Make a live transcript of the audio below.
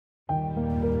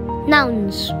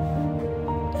Nouns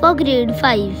for grade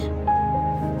 5.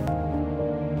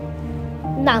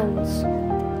 Nouns.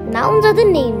 Nouns are the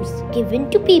names given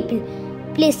to people,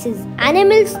 places,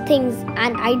 animals, things,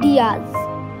 and ideas.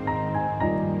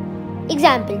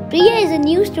 Example: Priya is a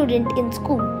new student in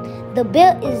school. The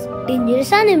bear is a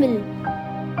dangerous animal.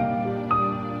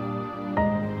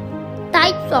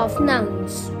 Types of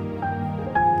nouns.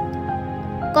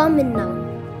 Common noun,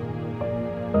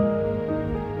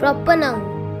 proper noun,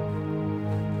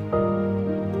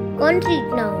 concrete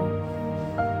noun,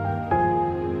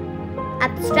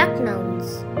 abstract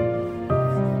nouns,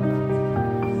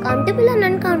 countable and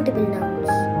uncountable nouns,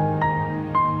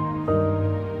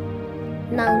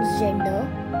 nouns gender,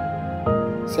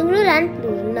 singular and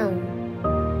plural noun.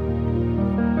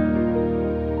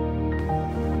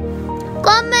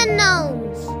 Common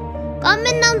nouns.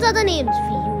 Common nouns are the names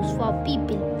we use for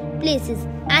people, places,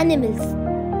 animals,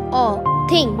 or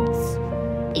things.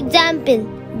 Example: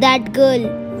 that girl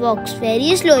walks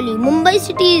very slowly. Mumbai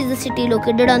city is the city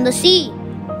located on the sea.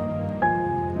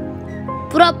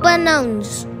 Proper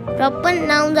nouns. Proper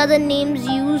nouns are the names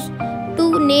used to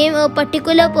name a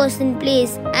particular person,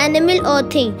 place, animal, or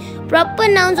thing. Proper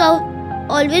nouns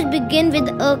always begin with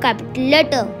a capital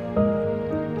letter.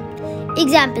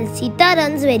 Example: Sita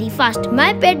runs very fast.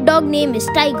 My pet dog name is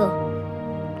Tiger.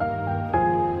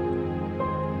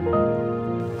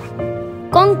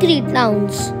 Concrete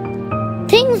nouns.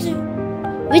 Things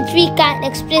which we can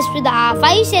express with our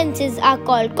five senses are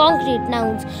called concrete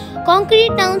nouns.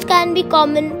 Concrete nouns can be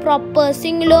common, proper,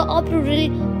 singular, or plural,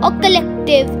 or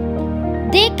collective.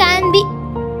 They can be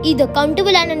either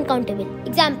countable and uncountable.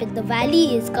 Example: the valley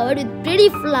is covered with pretty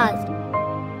flowers.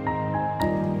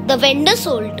 The vendor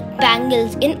sold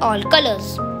bangles in all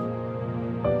colors.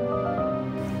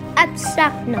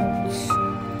 Abstract nouns.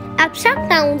 Abstract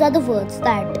nouns are the words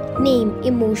that name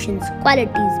emotions,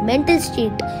 qualities, mental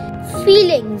state,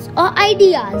 feelings, or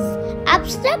ideas.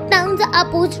 Abstract nouns are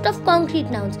opposite of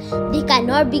concrete nouns. They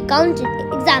cannot be counted.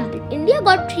 Example: India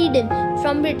got freedom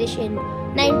from British in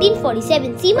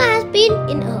 1947. Seema has pain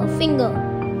in her finger.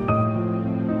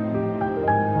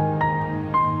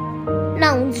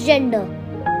 Nouns gender.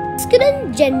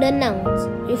 Masculine gender nouns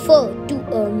refer to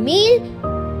a male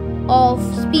of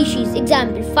species.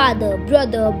 Example: father,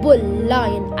 brother, bull,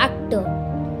 lion, actor.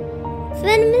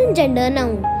 Feminine gender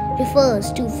noun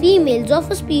refers to females of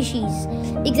a species.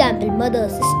 Example: mother,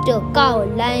 sister, cow,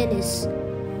 lioness.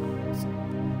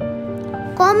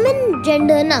 Common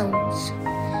gender nouns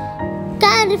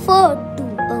can refer to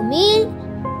a male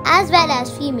as well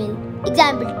as female.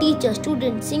 Example: teacher,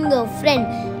 student, singer, friend.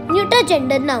 Neuter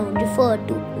gender noun refer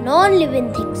to non-living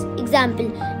things. Example: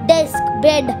 desk,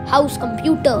 bed, house,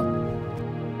 computer.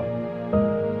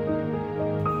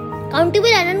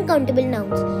 Countable and uncountable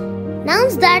nouns.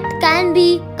 Nouns that can be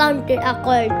counted are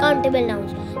called countable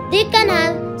nouns. They can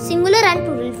have singular and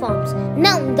plural forms.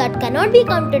 Nouns that cannot be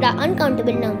counted are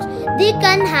uncountable nouns. They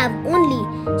can have only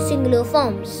singular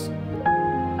forms.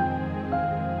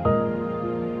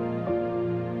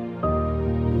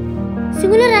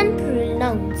 Singular and plural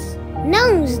nouns.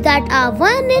 Nouns that are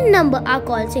one in number are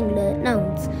called singular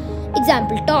nouns.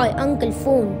 Example: toy, uncle,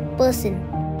 phone, person.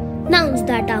 Nouns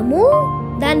that are more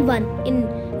than one in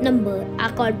number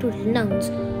are called plural nouns.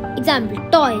 Example: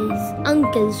 toys,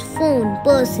 uncles, phone,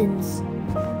 persons.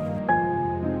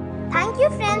 Thank you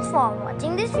friends for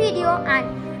watching this video, and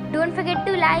don't forget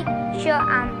to like, share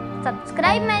and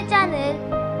subscribe my channel.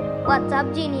 What's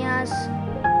up, genius?